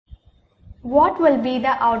What will be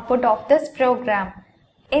the output of this program?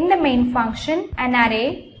 In the main function, an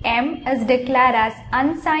array m is declared as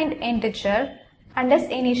unsigned integer and is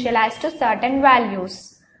initialized to certain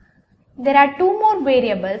values. There are two more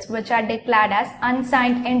variables which are declared as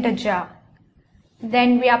unsigned integer.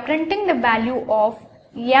 Then we are printing the value of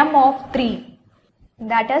m of 3.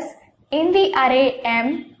 That is, in the array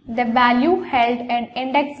m, the value held in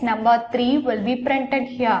index number 3 will be printed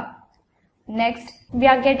here. Next, we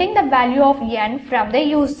are getting the value of n from the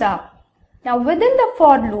user. Now within the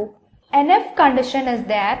for loop, an if condition is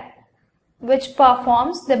there which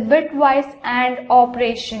performs the bitwise AND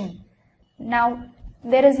operation. Now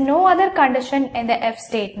there is no other condition in the if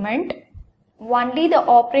statement, only the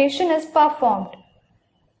operation is performed.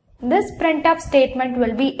 This printf statement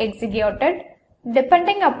will be executed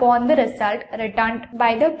depending upon the result returned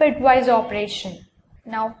by the bitwise operation.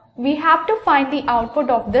 Now we have to find the output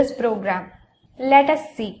of this program. Let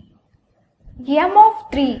us see. M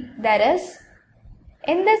of 3, that is,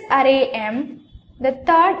 in this array m, the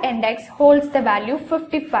third index holds the value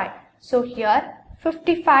 55. So here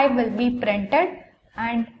 55 will be printed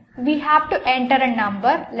and we have to enter a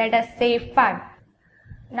number, let us say 5.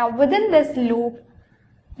 Now within this loop,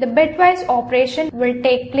 the bitwise operation will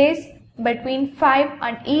take place between 5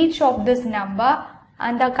 and each of this number,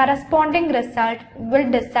 and the corresponding result will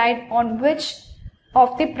decide on which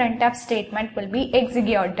of the printf statement will be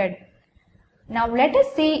executed. Now let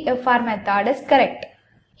us see if our method is correct.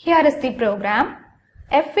 Here is the program.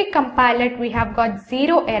 If we compile it, we have got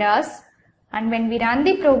 0 errors, and when we run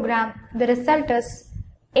the program, the result is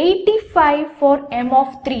 85 for m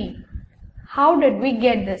of 3. How did we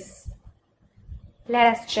get this?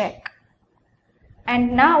 Let us check.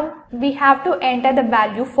 And now we have to enter the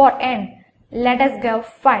value for n. Let us give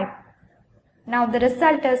 5. Now the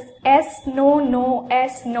result is S no no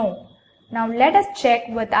S no. Now let us check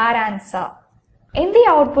with our answer. In the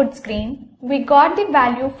output screen, we got the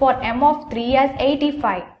value for m of 3 as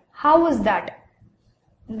 85. How is that?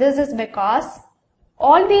 This is because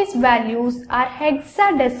all these values are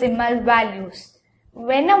hexadecimal values.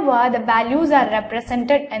 Whenever the values are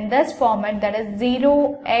represented in this format, that is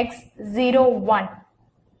 0x01,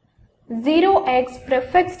 0x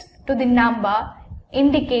prefixed to the number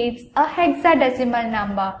indicates a hexadecimal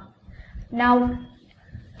number. Now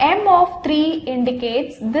m of 3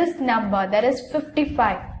 indicates this number, that is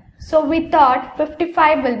 55. So we thought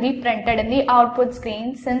 55 will be printed in the output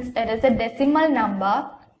screen. Since it is a decimal number,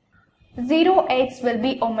 0x will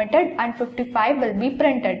be omitted and 55 will be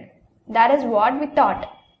printed. That is what we thought.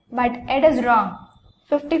 But it is wrong.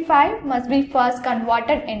 55 must be first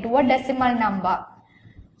converted into a decimal number.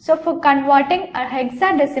 So for converting a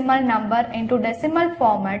hexadecimal number into decimal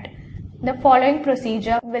format, the following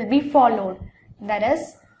procedure will be followed. That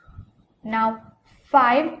is, now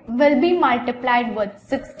 5 will be multiplied with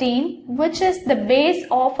 16, which is the base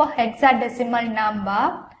of a hexadecimal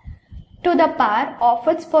number, to the power of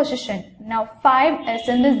its position. Now 5 is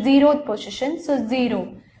in the 0th position, so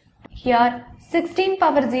 0. Here 16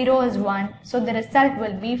 power 0 is 1, so the result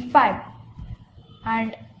will be 5.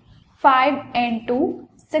 And 5 into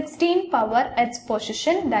 16 power its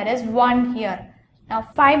position, that is 1 here. Now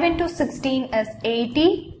 5 into 16 is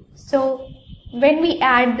 80. So when we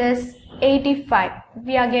add this 85,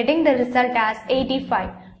 we are getting the result as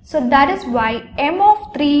 85. So that is why m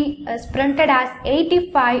of 3 is printed as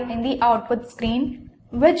 85 in the output screen,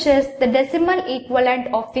 which is the decimal equivalent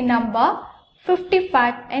of the number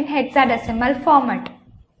 55 in hexadecimal format.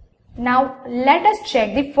 Now let us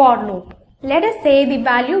check the for loop. Let us say the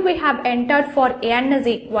value we have entered for n is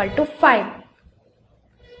equal to 5.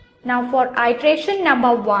 Now for iteration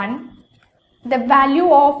number 1, the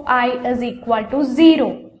value of I is equal to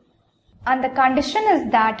 0. And the condition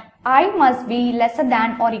is that I must be lesser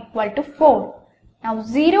than or equal to 4. Now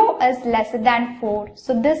 0 is lesser than 4,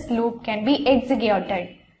 so this loop can be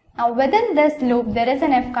executed. Now within this loop, there is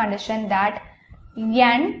an if condition that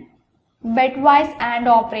n bitwise AND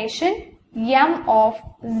operation m of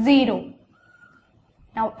 0.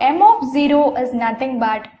 Now m of 0 is nothing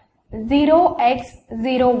but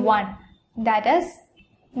 0x01, that is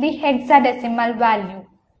the hexadecimal value.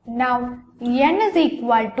 Now n is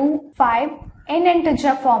equal to 5 in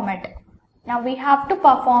integer format. Now we have to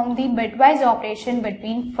perform the bitwise operation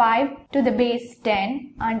between 5 to the base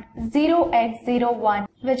 10 and 0x01,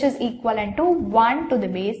 which is equivalent to 1 to the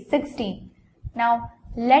base 16. Now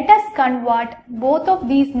let us convert both of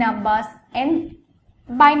these numbers in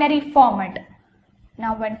binary format.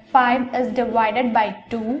 Now when 5 is divided by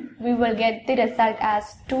 2, we will get the result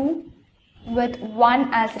as 2 with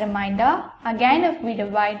 1 as remainder. Again, if we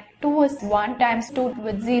divide, 2 is 1 times 2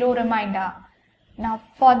 with 0 remainder. Now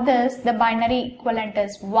for this, the binary equivalent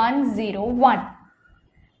is 101.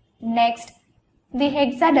 Next, the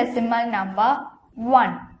hexadecimal number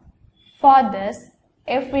 1. For this,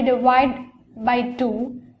 if we divide by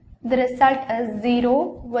 2, the result is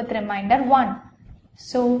 0 with remainder 1.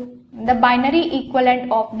 So, the binary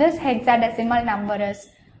equivalent of this hexadecimal number is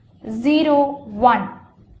 0, 1.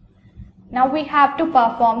 Now we have to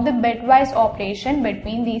perform the bitwise operation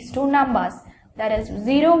between these two numbers, that is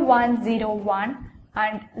 0101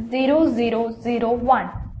 and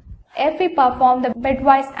 0001. If we perform the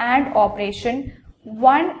bitwise AND operation,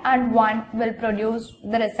 1 and 1 will produce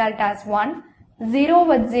the result as 1, 0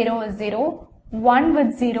 with 0 is 0, 1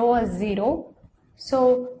 with 0 is 0.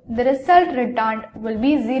 So the result returned will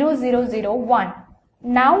be 0001.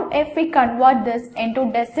 Now if we convert this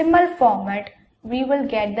into decimal format, we will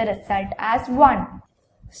get the result as 1.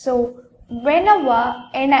 So whenever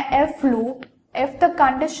in a if loop, if the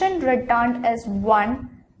condition returned is 1,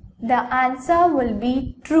 the answer will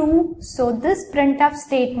be true, so this printf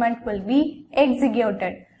statement will be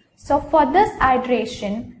executed. So for this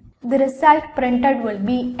iteration, the result printed will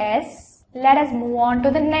be S. Let us move on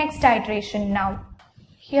to the next iteration now.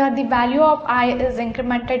 Here the value of I is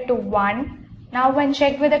incremented to 1. Now when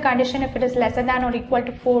checked with the condition, if it is lesser than or equal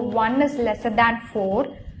to 4, 1 is lesser than 4.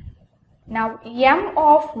 Now m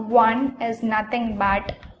of 1 is nothing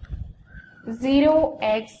but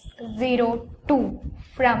 0x02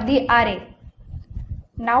 from the array.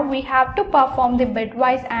 Now we have to perform the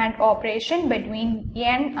bitwise AND operation between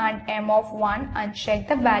n and m of 1 and check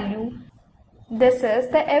the value. This is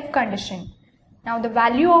the if condition. Now the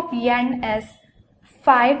value of n is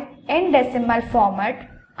 5 in decimal format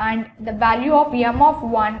and the value of m of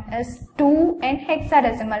 1 is 2 in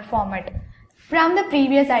hexadecimal format. From the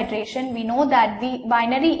previous iteration, we know that the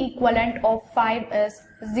binary equivalent of 5 is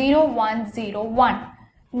 0101.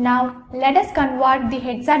 Now let us convert the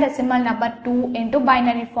hexadecimal number 2 into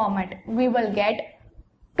binary format. We will get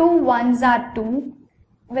 2 ones are 2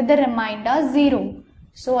 with the remainder 0.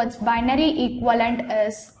 So its binary equivalent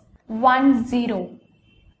is 10.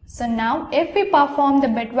 So now if we perform the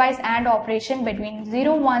bitwise AND operation between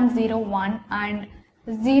 0101 and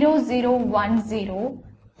 0010,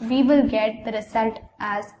 we will get the result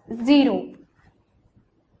as 0.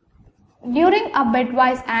 During a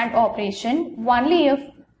bitwise AND operation, only if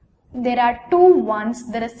there are 2 ones,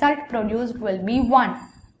 the result produced will be 1.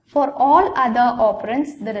 For all other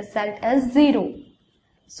operands, the result is 0.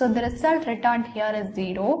 So the result returned here is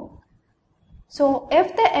 0. So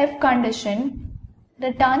if the if condition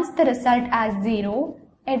returns the result as 0,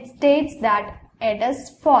 it states that it is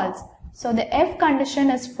false. So the if condition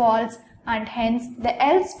is false and hence the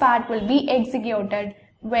else part will be executed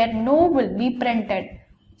where no will be printed.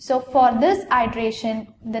 So for this iteration,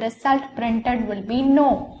 the result printed will be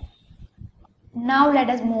no. Now let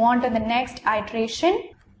us move on to the next iteration.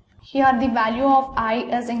 Here the value of I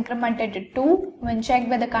is incremented to 2. When checked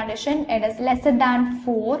with the condition, it is lesser than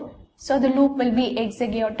 4. So the loop will be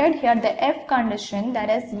executed. Here the if condition, that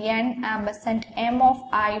is n ampersand m of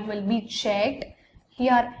I, will be checked.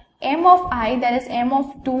 Here m of I, that is m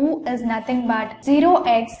of 2, is nothing but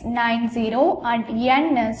 0x90 and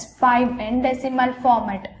n is 5 in decimal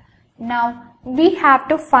format. Now we have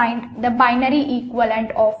to find the binary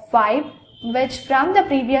equivalent of 5, which from the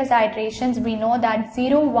previous iterations we know that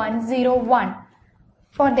 0101.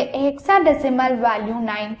 For the hexadecimal value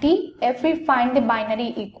 90, if we find the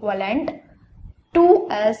binary equivalent, 2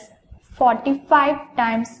 is 45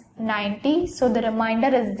 times 90, so the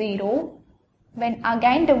remainder is 0. When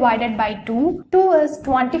again divided by 2, 2 is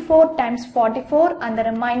 24 times 44 and the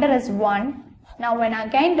remainder is 1. Now when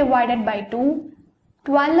again divided by 2,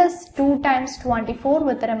 12 is 2 times 24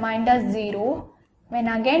 with the remainder 0. When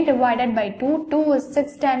again divided by 2, 2 is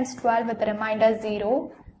 6 times 12 with the remainder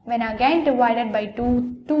 0. When again divided by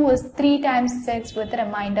 2, 2 is 3 times 6 with the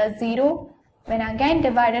remainder 0. When again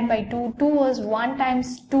divided by 2, 2 is 1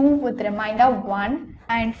 times 2 with the remainder 1.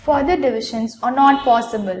 And further divisions are not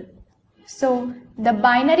possible. So the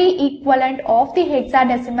binary equivalent of the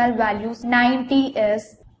hexadecimal values 90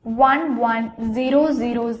 is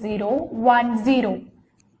 11000010.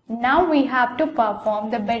 Now we have to perform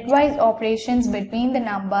the bitwise operations between the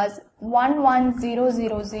numbers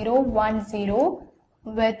 11000010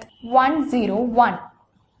 with 101.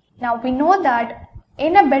 Now we know that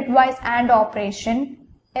in a bitwise AND operation,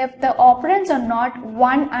 if the operands are not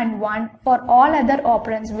 1 and 1, for all other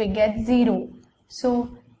operands we get 0. So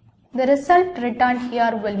the result returned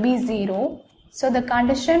here will be 0. So the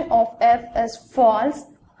condition of if is false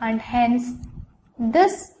and hence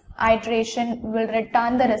this iteration will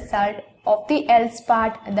return the result of the else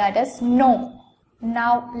part, that is no.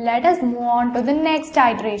 Now let us move on to the next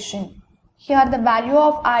iteration. Here the value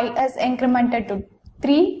of I is incremented to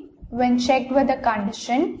 3 when checked with the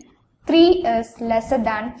condition 3 is lesser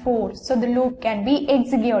than 4. So the loop can be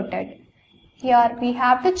executed. Here we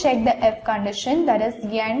have to check the if condition, that is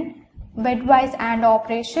n bitwise AND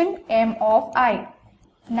operation m of I.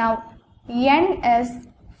 Now n is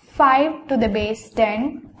 5 to the base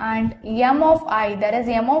 10 and m of I, that is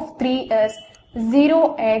m of 3 is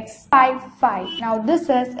 0x55. Now this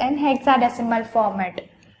is in hexadecimal format.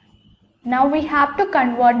 Now we have to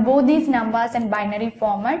convert both these numbers in binary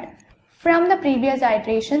format. From the previous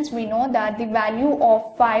iterations we know that the value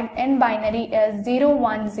of 5 in binary is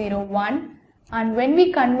 0101, and when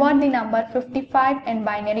we convert the number 55 in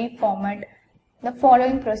binary format, the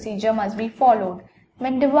following procedure must be followed.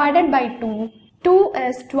 When divided by 2, 2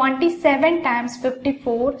 is 27 times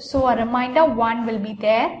 54, so a remainder 1 will be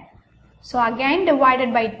there. So again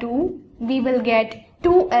divided by 2, we will get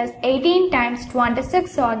 2 is 18 times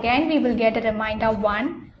 26, so again we will get a remainder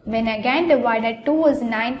 1. When again divided 2 is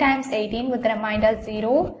 9 times 18 with remainder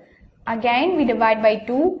 0. Again we divide by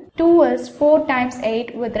 2. 2 is 4 times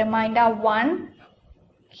 8 with remainder 1.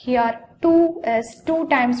 Here 2 is 2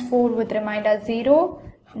 times 4 with remainder 0.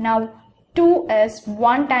 Now 2 is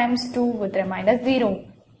 1 times 2 with remainder 0.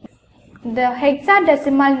 The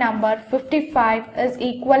hexadecimal number 55 is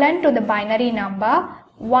equivalent to the binary number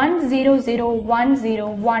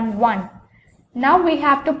 1001011. Now we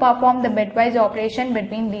have to perform the bitwise operation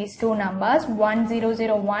between these two numbers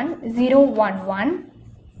 1001011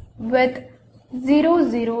 with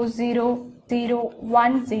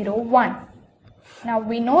 00000101. Now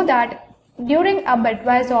we know that during a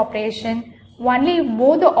bitwise operation, only if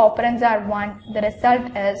both the operands are 1, the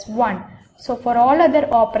result is 1. So for all other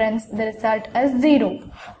operands, the result is 0.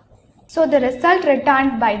 So the result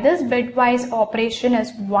returned by this bitwise operation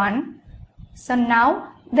is 1. So now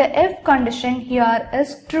the if condition here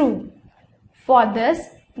is true. For this,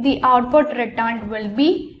 the output returned will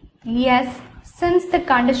be yes, since the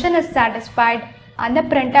condition is satisfied, and the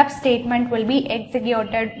printf statement will be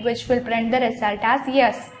executed, which will print the result as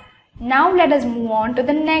yes. Now let us move on to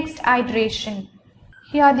the next iteration.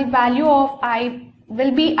 Here the value of I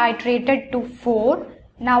will be iterated to 4.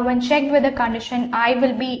 Now when checked with the condition I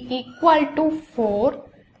will be equal to 4,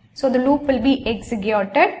 so the loop will be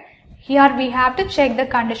executed. Here we have to check the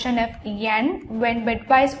condition if n when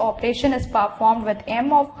bitwise operation is performed with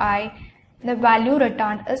m of I, the value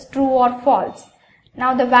returned is true or false.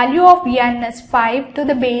 Now the value of n is 5 to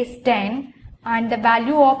the base 10 and the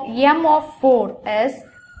value of m of 4 is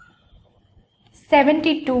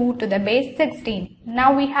 72 to the base 16.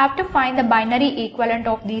 Now we have to find the binary equivalent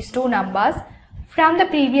of these two numbers. From the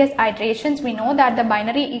previous iterations we know that the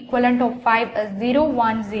binary equivalent of 5 is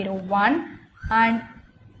 0101, and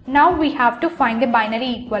now we have to find the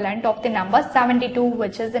binary equivalent of the number 72,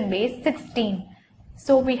 which is in base 16.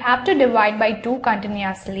 So we have to divide by 2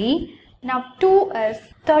 continuously. Now 2 is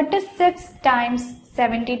 36 times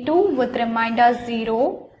 72 with remainder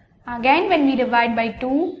 0. Again when we divide by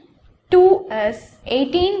 2, 2 is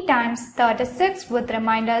 18 times 36 with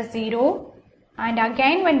remainder 0. And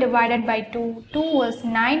again when divided by 2, 2 is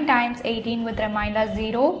 9 times 18 with remainder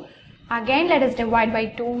 0. Again let us divide by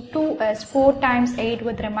 2, 2 is 4 times 8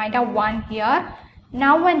 with remainder 1 here.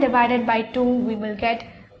 Now when divided by 2, we will get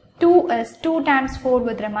 2 is 2 times 4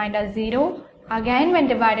 with remainder 0. Again when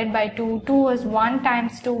divided by 2, 2 is 1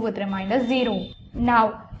 times 2 with remainder 0.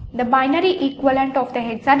 Now the binary equivalent of the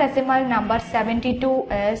hexadecimal number 72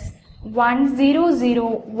 is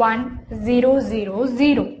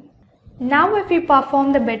 1001000. Now if we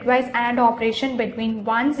perform the bitwise AND operation between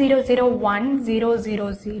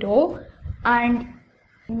 1001000 and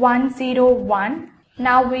 101,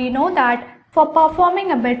 now we know that for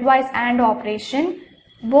performing a bitwise AND operation,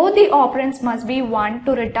 both the operands must be 1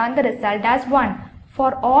 to return the result as 1.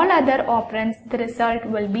 For all other operands, the result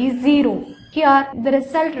will be 0. Here the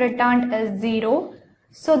result returned is 0.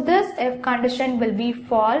 So this if condition will be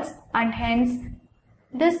false, and hence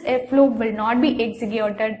this if loop will not be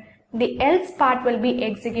executed. The else part will be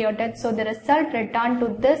executed, so the result returned to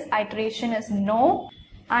this iteration is no.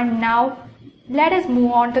 And now let us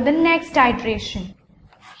move on to the next iteration.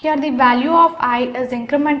 Here the value of I is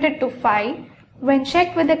incremented to 5 when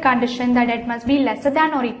checked with the condition that it must be lesser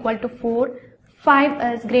than or equal to 4. 5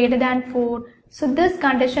 is greater than 4, so this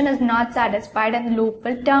condition is not satisfied and the loop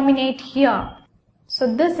will terminate here. So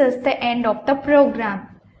this is the end of the program.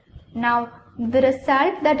 Now the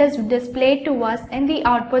result that is displayed to us in the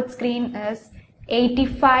output screen is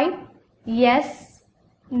 85, yes,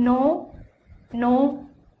 no, no,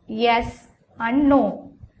 yes and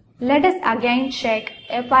no. Let us again check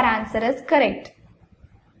if our answer is correct.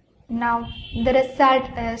 Now the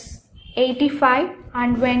result is 85,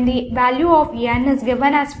 and when the value of n is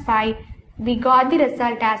given as 5, we got the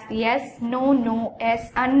result as yes, no, no, yes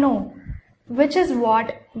and no, which is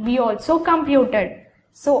what we also computed.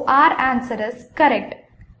 So our answer is correct.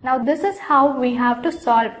 Now this is how we have to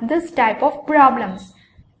solve this type of problems.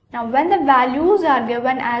 Now when the values are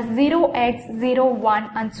given as 0x, 0, 1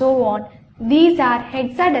 and so on, these are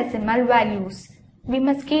hexadecimal values. We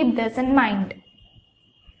must keep this in mind.